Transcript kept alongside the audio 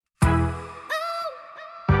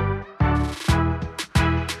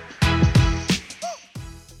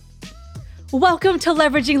Welcome to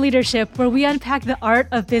Leveraging Leadership, where we unpack the art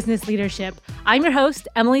of business leadership. I'm your host,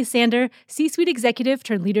 Emily Sander, C-suite executive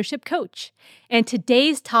turned leadership coach. And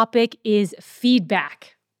today's topic is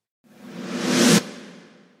feedback.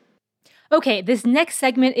 Okay, this next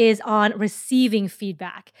segment is on receiving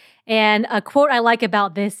feedback. And a quote I like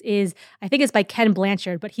about this is, I think it's by Ken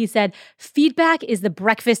Blanchard, but he said, "Feedback is the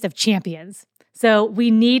breakfast of champions." So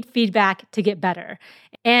we need feedback to get better.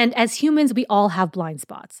 And as humans, we all have blind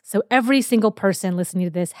spots. So every single person listening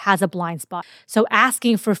to this has a blind spot. So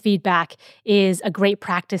asking for feedback is a great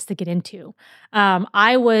practice to get into.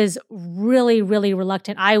 I was really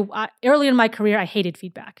reluctant. Early in my career, I hated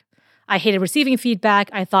feedback. I hated receiving feedback.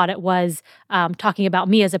 I thought it was talking about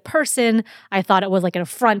me as a person. I thought it was like an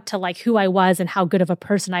affront to like who I was and how good of a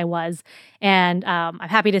person I was. And I'm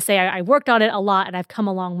happy to say I worked on it a lot and I've come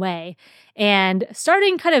a long way. And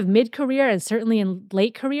starting kind of mid-career and certainly in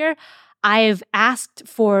late career, I've asked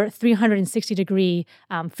for 360-degree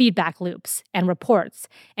feedback loops and reports.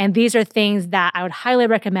 And these are things that I would highly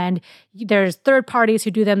recommend. There's third parties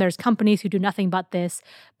who do them. There's companies who do nothing but this.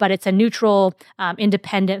 But it's a neutral,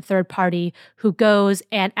 independent third party who goes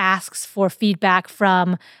and asks for feedback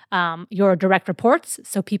from your direct reports,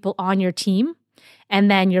 so people on your team, and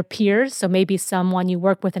then your peers, so maybe someone you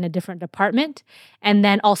work with in a different department, and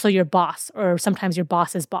then also your boss, or sometimes your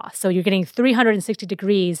boss's boss. So you're getting 360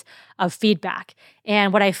 degrees of feedback.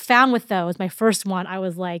 And what I found with those, my first one, I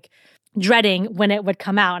was like dreading when it would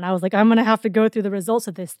come out. And I was like, I'm going to have to go through the results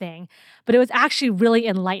of this thing. But it was actually really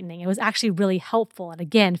enlightening. It was actually really helpful. And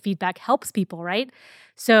again, feedback helps people, right?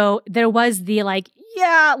 So there was the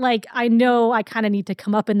I know I kind of need to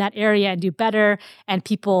come up in that area and do better. And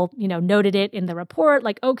people, noted it in the report,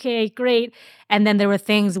 like, okay, great. And then there were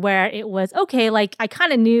things where it was, okay, like I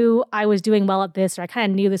kind of knew I was doing well at this, or I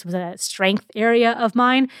kind of knew this was a strength area of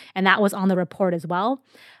mine. And that was on the report as well.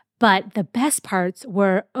 But the best parts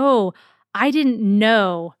were, I didn't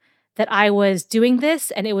know that I was doing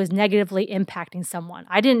this and it was negatively impacting someone.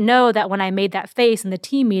 I didn't know that when I made that face in the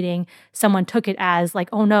team meeting, someone took it as like,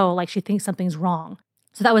 oh no, like she thinks something's wrong.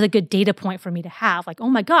 So that was a good data point for me to have. Like, oh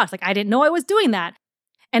my gosh, like I didn't know I was doing that.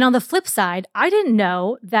 And on the flip side, I didn't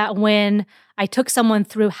know that when I took someone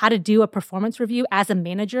through how to do a performance review as a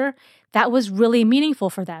manager, that was really meaningful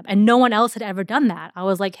for them. And no one else had ever done that. I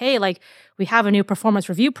was like, hey, we have a new performance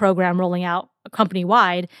review program rolling out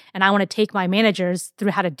company-wide, and I want to take my managers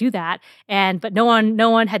through how to do that. But no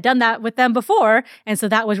one had done that with them before. And so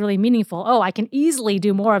that was really meaningful. Oh, I can easily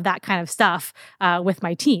do more of that kind of stuff with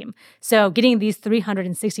my team. So getting these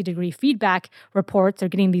 360-degree feedback reports or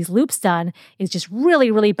getting these loops done is just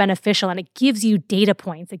really beneficial. And it gives you data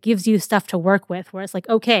points. It gives you stuff to work with where it's like,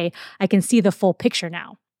 okay, I can see the full picture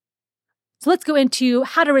now. So let's go into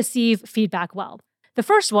how to receive feedback well. The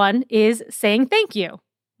first one is saying thank you,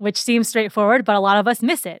 which seems straightforward, but a lot of us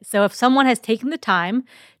miss it. So if someone has taken the time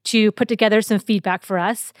to put together some feedback for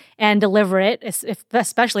us and deliver it,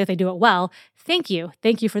 especially if they do it well, thank you.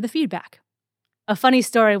 Thank you for the feedback. A funny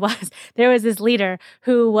story was there was this leader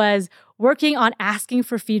who was working on asking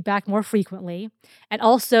for feedback more frequently and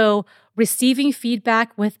also receiving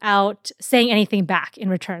feedback without saying anything back in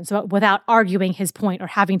return. So without arguing his point or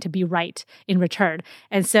having to be right in return.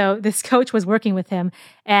 And so this coach was working with him,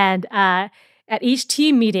 and at each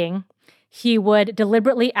team meeting, he would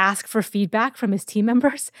deliberately ask for feedback from his team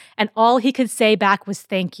members, and all he could say back was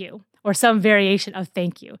thank you, or some variation of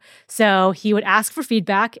thank you. So he would ask for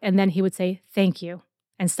feedback, and then he would say thank you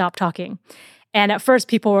and stop talking. And at first,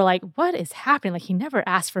 people were like, what is happening? Like, he never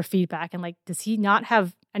asked for feedback. And like, does he not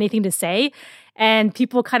have anything to say? And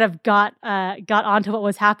people kind of got onto what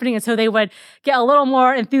was happening. And so they would get a little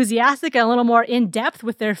more enthusiastic and a little more in-depth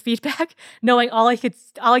with their feedback, knowing all I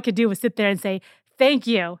could do was sit there and say, thank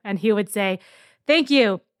you. And he would say, thank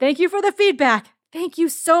you. Thank you for the feedback. Thank you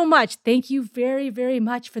so much. Thank you very, very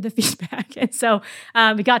much for the feedback. And so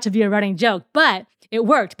it got to be a running joke, but it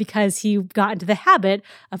worked because he got into the habit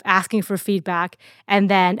of asking for feedback and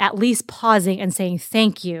then at least pausing and saying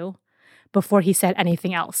thank you before he said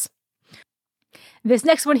anything else. This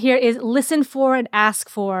next one here is listen for and ask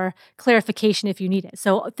for clarification if you need it.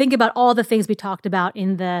 So think about all the things we talked about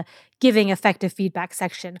in the giving effective feedback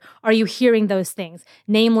section. Are you hearing those things?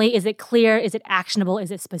 Namely, is it clear? Is it actionable?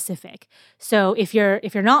 Is it specific? So if you're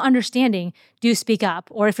not understanding, do speak up.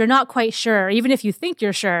 Or if you're not quite sure, even if you think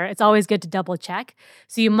you're sure, it's always good to double check.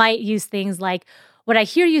 So you might use things like, what I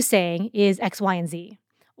hear you saying is X, Y, and Z.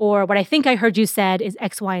 Or what I think I heard you said is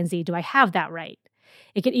X, Y, and Z. Do I have that right?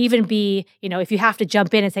 It could even be, if you have to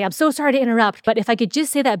jump in and say, I'm so sorry to interrupt, but if I could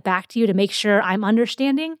just say that back to you to make sure I'm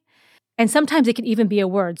understanding. And sometimes it can even be a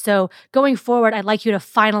word. So going forward, I'd like you to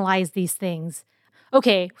finalize these things.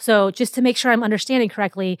 Okay, so just to make sure I'm understanding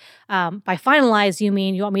correctly, by finalize, you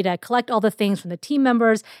mean you want me to collect all the things from the team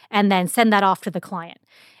members and then send that off to the client.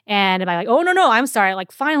 And if I like, oh, no, I'm sorry.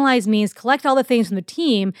 Like finalize means collect all the things from the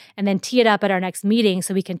team and then tee it up at our next meeting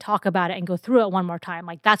so we can talk about it and go through it one more time.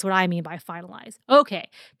 Like that's what I mean by finalize. Okay,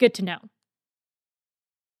 good to know.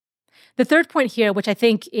 The third point here, which I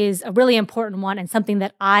think is a really important one and something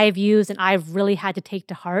that I've used and I've really had to take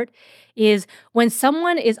to heart, is when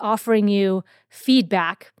someone is offering you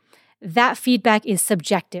feedback, that feedback is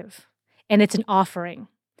subjective and it's an offering.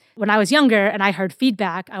 When I was younger and I heard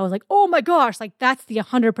feedback, I was like, oh my gosh, like that's the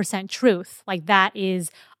 100% truth. Like that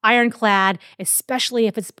is ironclad, especially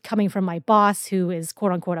if it's coming from my boss who is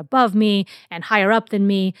quote unquote above me and higher up than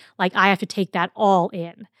me. Like I have to take that all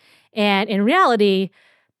in. And in reality,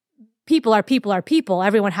 people are people.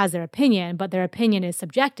 Everyone has their opinion, but their opinion is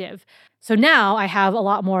subjective. So now I have a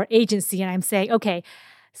lot more agency and I'm saying, okay,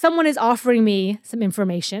 someone is offering me some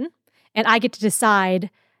information and I get to decide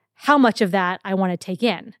how much of that I want to take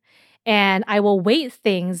in. And I will weight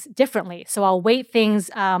things differently. So I'll weight things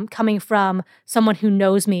coming from someone who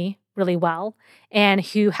knows me really well and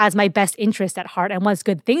who has my best interest at heart and wants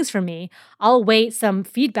good things for me. I'll weight some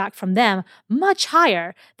feedback from them much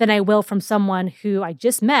higher than I will from someone who I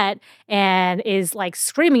just met and is like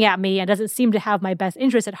screaming at me and doesn't seem to have my best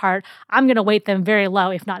interest at heart. I'm going to weight them very low,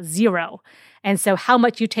 if not zero. And so how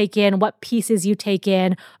much you take in, what pieces you take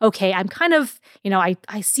in. Okay, I'm kind of,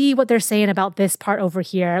 I see what they're saying about this part over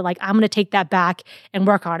here. Like I'm going to take that back and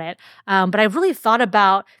work on it. But I've really thought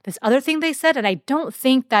about this other thing they said, and I don't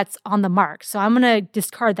think that's on the mark. So I'm going to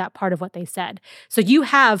discard that part of what they said. So you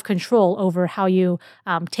have control over how you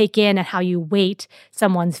take in and how you weight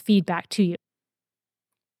someone's feedback to you.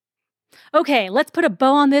 Okay, let's put a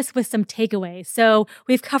bow on this with some takeaways. So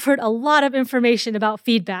we've covered a lot of information about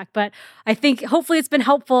feedback, but I think hopefully it's been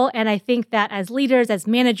helpful. And I think that as leaders, as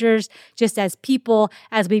managers, just as people,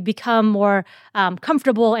 as we become more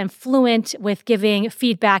comfortable and fluent with giving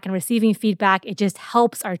feedback and receiving feedback, it just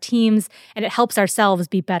helps our teams and it helps ourselves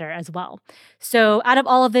be better as well. So out of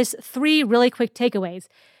all of this, 3 really quick takeaways.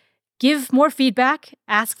 Give more feedback,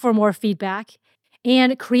 ask for more feedback,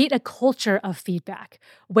 and create a culture of feedback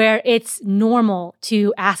where it's normal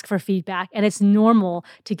to ask for feedback and it's normal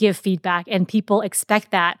to give feedback and people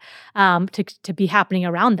expect that to be happening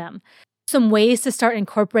around them. Some ways to start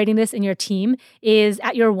incorporating this in your team is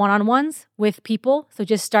at your one-on-ones with people. So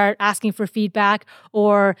just start asking for feedback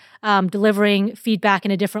or delivering feedback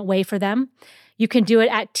in a different way for them. You can do it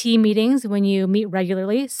at team meetings when you meet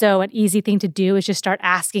regularly. So an easy thing to do is just start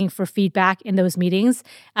asking for feedback in those meetings.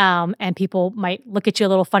 And people might look at you a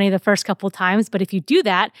little funny the first couple of times. But if you do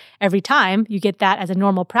that every time, you get that as a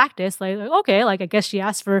normal practice. Like okay, I guess she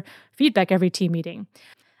asked for feedback every team meeting.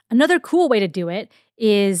 Another cool way to do it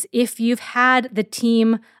is if you've had the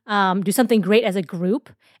team do something great as a group,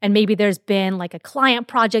 and maybe there's been like a client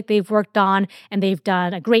project they've worked on and they've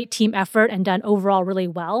done a great team effort and done overall really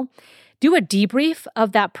well. Do a debrief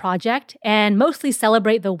of that project and mostly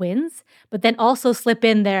celebrate the wins, but then also slip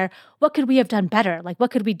in there, what could we have done better? Like,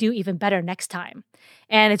 what could we do even better next time?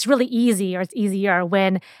 And it's really easy, or it's easier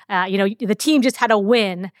when, the team just had a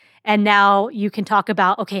win and now you can talk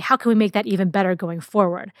about, okay, how can we make that even better going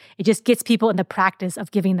forward? It just gets people in the practice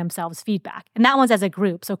of giving themselves feedback. And that one's as a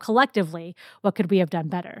group. So collectively, what could we have done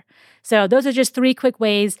better? So those are just 3 quick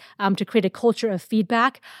ways to create a culture of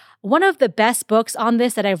feedback. One of the best books on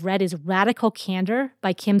this that I've read is Radical Candor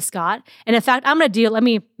by Kim Scott. And in fact, let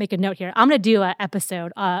me make a note here. I'm going to do an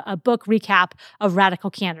episode, a book recap of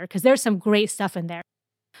Radical Candor, because there's some great stuff in there.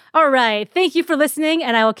 All right. Thank you for listening,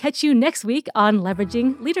 and I will catch you next week on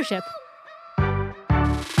Leveraging Leadership.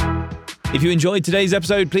 If you enjoyed today's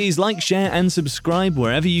episode, please like, share, and subscribe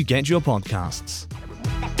wherever you get your podcasts.